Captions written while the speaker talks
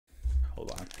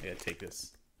Hold on, I gotta take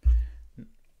this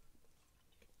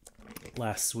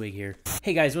last swig here.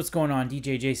 Hey guys, what's going on?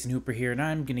 DJ Jason Hooper here, and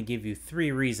I'm gonna give you 3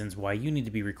 reasons why you need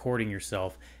to be recording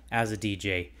yourself as a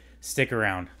DJ. Stick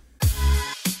around.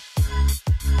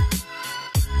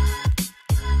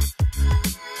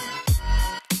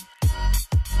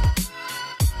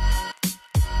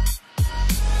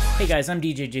 Hey guys, I'm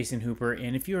DJ Jason Hooper,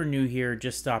 and if you are new here,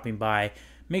 just stopping by,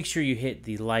 make sure you hit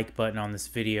the like button on this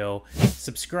video,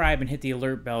 subscribe, and hit the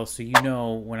alert bell so you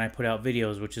know when I put out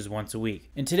videos, which is once a week.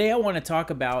 And today I want to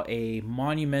talk about a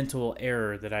monumental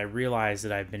error that I realized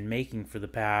that I've been making for the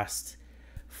past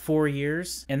 4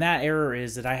 years. And that error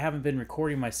is that I haven't been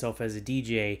recording myself as a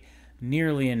DJ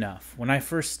nearly enough. When I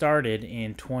first started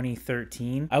in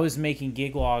 2013, I was making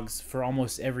gig logs for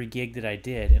almost every gig that I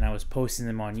did, and I was posting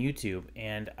them on YouTube.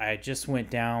 And I just went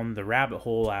down the rabbit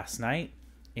hole last night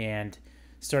and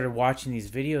started watching these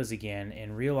videos again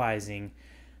and realizing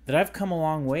that I've come a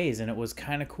long ways, and it was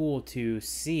kind of cool to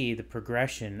see the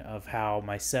progression of how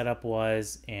my setup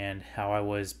was and how I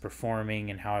was performing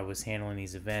and how I was handling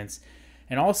these events,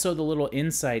 and also the little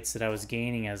insights that I was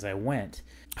gaining as I went.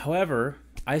 However,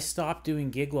 I stopped doing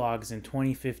gig logs in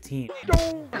 2015.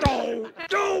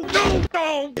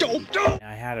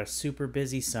 I had a super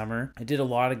busy summer. I did a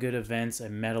lot of good events. I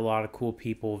met a lot of cool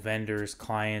people, vendors,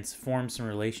 clients, formed some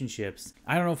relationships.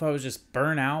 I don't know if I was just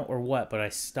burnt out or what, but I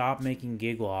stopped making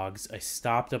gig logs. I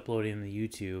stopped uploading them to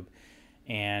YouTube,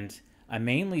 and I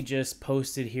mainly just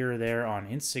posted here or there on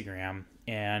Instagram,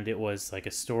 and it was like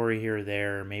a story here or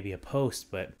there, or maybe a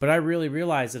post, but I really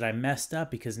realized that I messed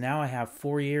up because now I have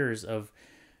 4 years of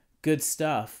good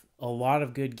stuff, a lot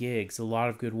of good gigs, a lot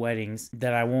of good weddings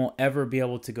that I won't ever be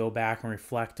able to go back and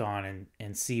reflect on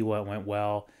and see what went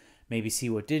well, maybe see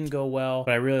what didn't go well,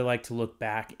 but I really like to look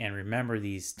back and remember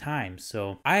these times.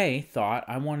 So I thought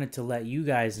I wanted to let you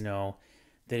guys know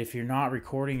that if you're not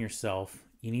recording yourself,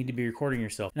 you need to be recording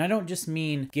yourself. And I don't just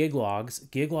mean gig logs.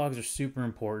 Gig logs are super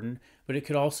important, but it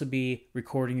could also be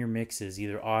recording your mixes,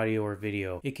 either audio or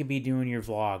video. It could be doing your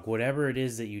vlog, whatever it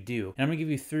is that you do. And I'm gonna give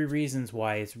you 3 reasons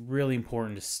why it's really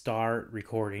important to start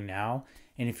recording now.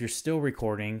 And if you're still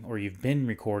recording or you've been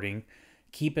recording,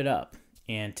 keep it up.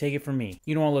 And take it from me,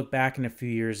 you don't want to look back in a few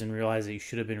years and realize that you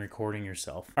should have been recording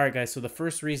yourself. All right, guys, so the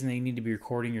first reason that you need to be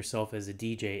recording yourself as a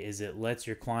DJ is it lets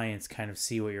your clients kind of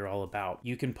see what you're all about.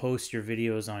 You can post your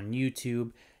videos on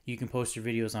YouTube, you can post your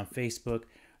videos on Facebook,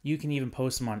 you can even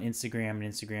post them on Instagram and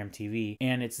Instagram TV,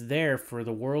 and it's there for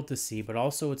the world to see, but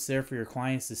also it's there for your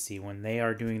clients to see when they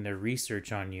are doing their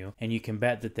research on you, and you can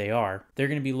bet that they are. They're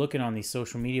going to be looking on these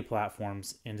social media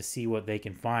platforms and to see what they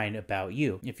can find about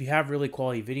you. If you have really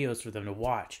quality videos for them to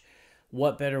watch,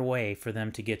 what better way for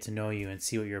them to get to know you and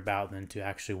see what you're about than to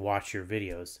actually watch your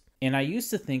videos? And I used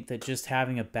to think that just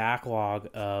having a backlog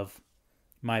of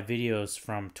my videos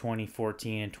from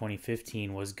 2014 and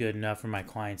 2015 was good enough for my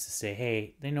clients to say,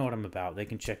 hey, they know what I'm about, they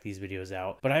can check these videos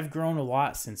out. But I've grown a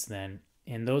lot since then,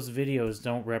 and those videos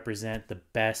don't represent the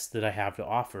best that I have to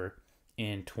offer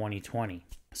in 2020.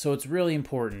 So it's really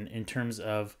important in terms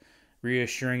of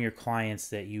reassuring your clients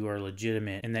that you are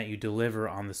legitimate and that you deliver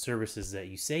on the services that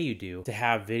you say you do, to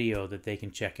have video that they can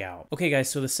check out. Okay guys,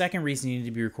 so the second reason you need to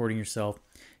be recording yourself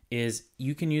is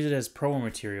you can use it as promo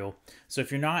material. So if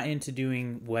you're not into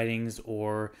doing weddings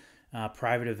or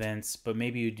private events, but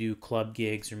maybe you do club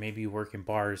gigs or maybe you work in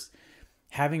bars,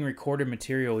 having recorded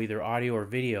material, either audio or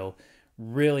video,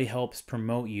 really helps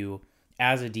promote you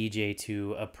as a DJ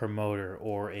to a promoter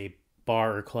or a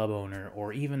bar or club owner,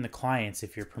 or even the clients.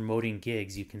 If you're promoting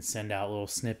gigs, you can send out little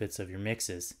snippets of your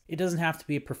mixes. It doesn't have to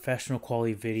be a professional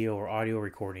quality video or audio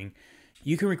recording.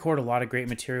 You can record a lot of great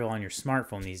material on your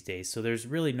smartphone these days, so there's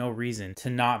really no reason to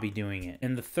not be doing it.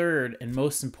 And the third and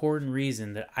most important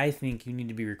reason that I think you need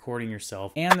to be recording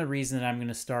yourself, and the reason that I'm going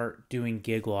to start doing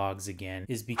gig logs again,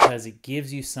 is because it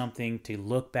gives you something to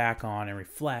look back on and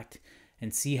reflect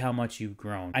and see how much you've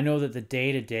grown. I know that the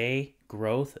day-to-day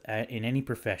growth in any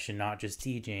profession, not just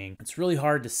DJing, it's really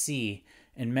hard to see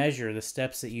and measure the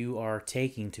steps that you are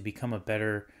taking to become a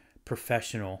better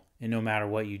professional, and no matter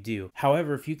what you do.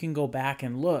 However, if you can go back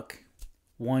and look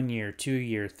 1 year, 2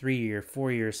 year, 3 year,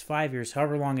 4 years, 5 years,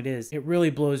 however long it is, it really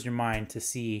blows your mind to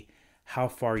see how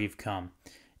far you've come.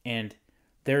 And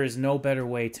there is no better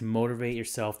way to motivate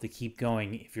yourself to keep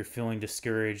going if you're feeling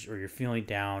discouraged, or you're feeling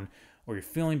down, or you're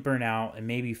feeling burnt out, and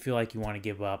maybe you feel like you want to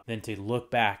give up, than to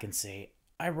look back and say,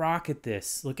 I rock at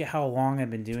this. Look at how long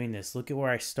I've been doing this. Look at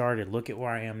where I started. Look at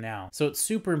where I am now. So it's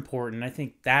super important. I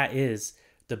think that is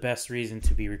the best reason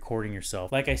to be recording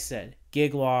yourself. Like I said,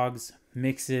 gig logs,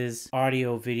 mixes,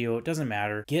 audio, video, it doesn't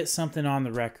matter. Get something on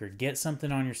the record, get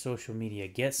something on your social media,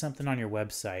 get something on your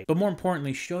website. But more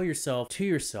importantly, show yourself to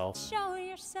yourself. Show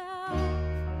yourself,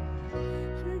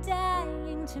 I'm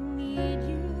dying to meet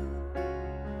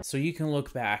you. So you can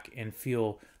look back and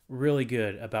feel really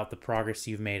good about the progress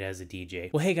you've made as a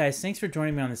DJ. Well, hey guys, thanks for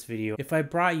joining me on this video. If I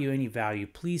brought you any value,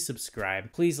 please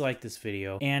subscribe, please like this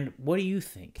video. And what do you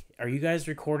think? Are you guys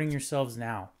recording yourselves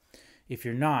now? If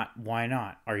you're not, why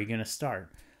not? Are you gonna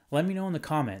start? Let me know in the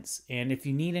comments. And if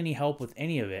you need any help with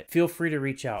any of it, feel free to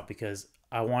reach out, because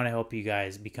I want to help you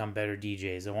guys become better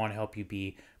DJs. I want to help you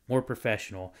be more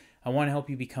professional. I want to help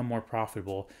you become more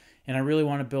profitable. And I really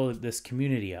want to build this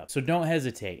community up. So don't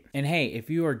hesitate. And hey,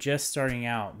 if you are just starting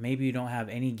out, maybe you don't have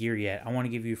any gear yet, I want to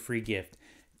give you a free gift.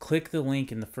 Click the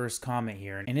link in the first comment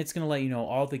here, and it's going to let you know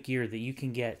all the gear that you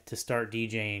can get to start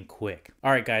DJing quick.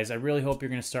 All right, guys, I really hope you're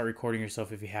going to start recording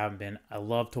yourself if you haven't been. I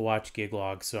love to watch gig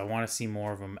logs, so I want to see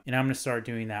more of them. And I'm going to start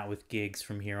doing that with gigs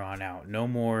from here on out. No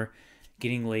more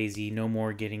getting lazy, no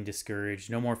more getting discouraged,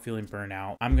 no more feeling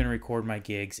burnout. I'm going to record my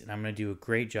gigs, and I'm going to do a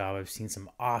great job. I've seen some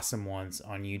awesome ones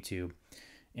on YouTube,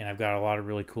 and I've got a lot of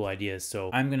really cool ideas. So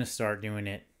I'm going to start doing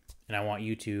it, and I want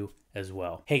you to as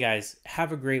well. Hey guys,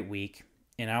 have a great week,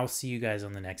 and I'll see you guys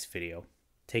on the next video.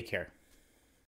 Take care.